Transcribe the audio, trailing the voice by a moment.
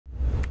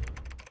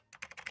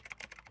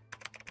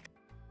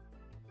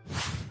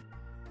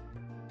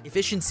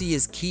Efficiency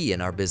is key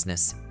in our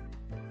business.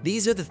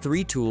 These are the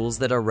 3 tools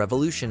that are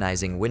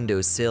revolutionizing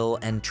window sill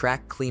and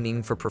track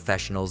cleaning for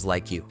professionals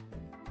like you.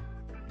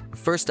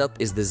 First up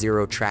is the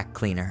XERO Track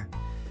Cleaner.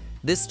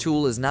 This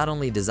tool is not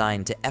only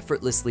designed to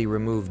effortlessly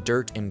remove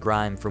dirt and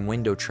grime from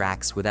window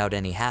tracks without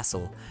any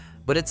hassle,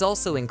 but it's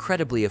also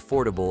incredibly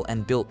affordable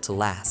and built to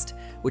last,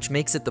 which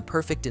makes it the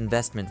perfect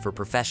investment for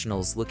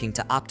professionals looking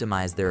to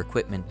optimize their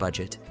equipment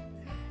budget.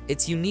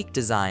 Its unique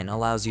design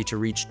allows you to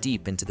reach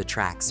deep into the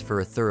tracks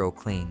for a thorough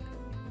clean.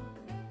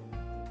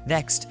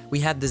 Next, we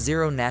have the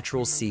XERO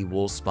Natural Sea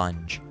Wool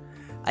Sponge.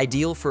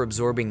 Ideal for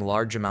absorbing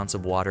large amounts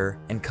of water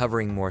and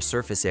covering more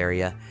surface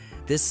area,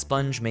 this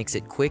sponge makes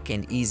it quick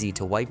and easy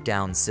to wipe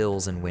down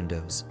sills and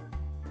windows.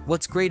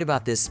 What's great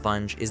about this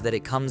sponge is that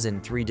it comes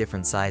in 3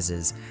 different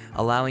sizes,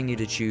 allowing you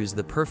to choose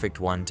the perfect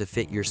one to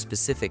fit your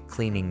specific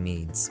cleaning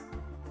needs.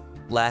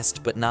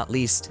 Last but not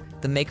least,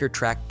 the Maykker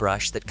track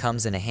brush that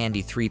comes in a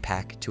handy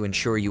 3-pack to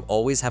ensure you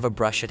always have a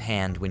brush at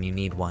hand when you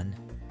need one.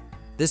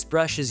 This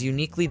brush is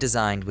uniquely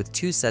designed with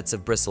 2 sets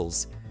of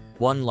bristles,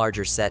 one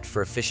larger set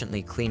for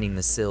efficiently cleaning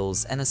the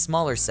sills and a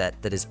smaller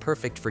set that is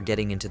perfect for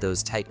getting into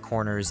those tight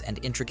corners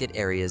and intricate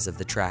areas of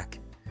the track.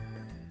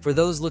 For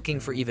those looking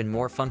for even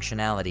more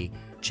functionality,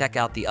 check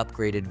out the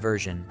upgraded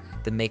version,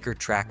 the Maykker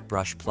Track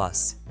Brush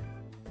Plus.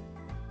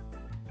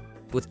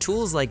 With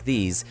tools like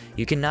these,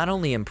 you can not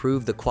only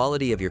improve the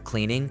quality of your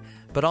cleaning,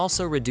 but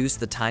also reduce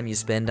the time you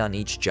spend on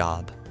each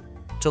job.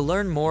 To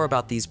learn more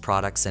about these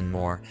products and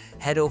more,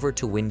 head over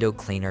to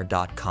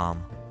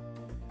windowcleaner.com.